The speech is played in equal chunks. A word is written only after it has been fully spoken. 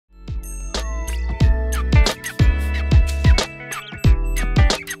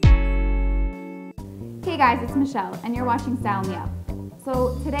guys, it's Michelle, and you're watching Style Me Up.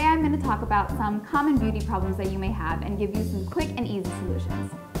 So today I'm going to talk about some common beauty problems that you may have and give you some quick and easy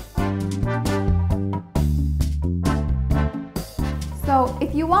solutions. So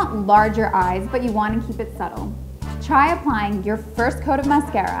if you want larger eyes but you want to keep it subtle, try applying your first coat of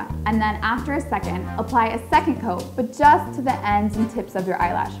mascara and then after a second, apply a second coat but just to the ends and tips of your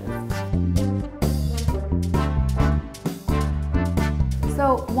eyelashes.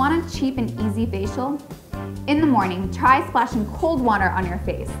 So want a cheap and easy facial? In the morning, try splashing cold water on your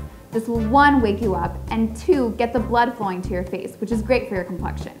face. This will 1, wake you up, and 2, get the blood flowing to your face, which is great for your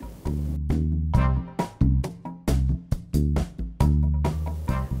complexion.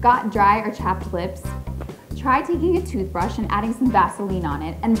 Got dry or chapped lips? Try taking a toothbrush and adding some Vaseline on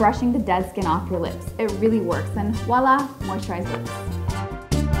it and brushing the dead skin off your lips. It really works, and voila, moisturized lips.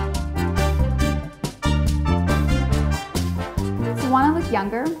 So want to look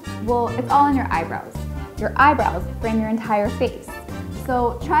younger? Well, it's all in your eyebrows. Your eyebrows frame your entire face.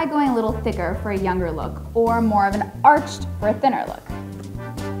 So try going a little thicker for a younger look, or more of an arched for a thinner look.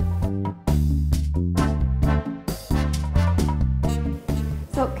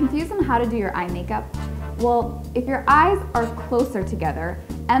 So confused on how to do your eye makeup? Well, if your eyes are closer together,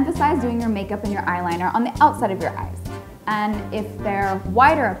 emphasize doing your makeup and your eyeliner on the outside of your eyes. And if they're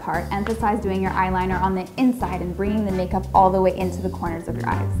wider apart, emphasize doing your eyeliner on the inside and bringing the makeup all the way into the corners of your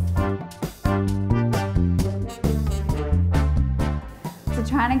eyes. So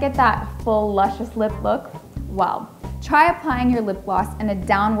trying to get that full luscious lip look? Well, try applying your lip gloss in a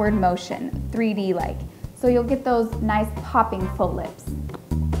downward motion, 3D-like, so you'll get those nice popping full lips.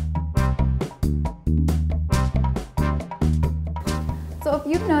 So if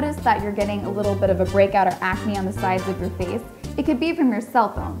you've noticed that you're getting a little bit of a breakout or acne on the sides of your face, it could be from your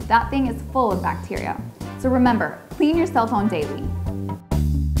cell phone. That thing is full of bacteria. So remember, clean your cell phone daily.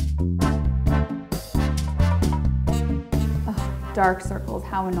 Dark circles,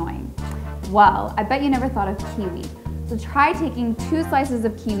 how annoying. Well, I bet you never thought of kiwi. So try taking 2 slices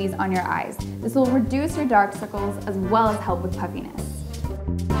of kiwis on your eyes. This will reduce your dark circles as well as help with puffiness.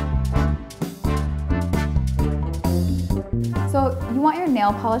 So you want your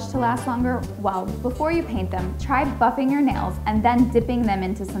nail polish to last longer? Well, before you paint them, try buffing your nails and then dipping them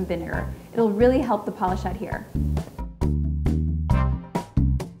into some vinegar. It'll really help the polish adhere.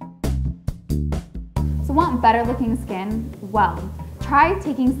 So want better looking skin? Well, try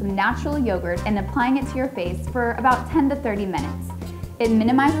taking some natural yogurt and applying it to your face for about 10 to 30 minutes. It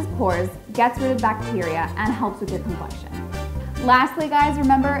minimizes pores, gets rid of bacteria, and helps with your complexion. Lastly, guys,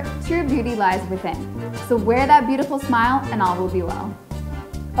 remember, true beauty lies within. So wear that beautiful smile and all will be well.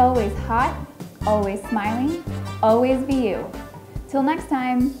 Always hot, always smiling, always be you. Till next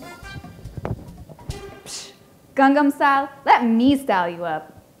time. Psh, Gangnam style, let me style you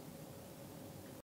up.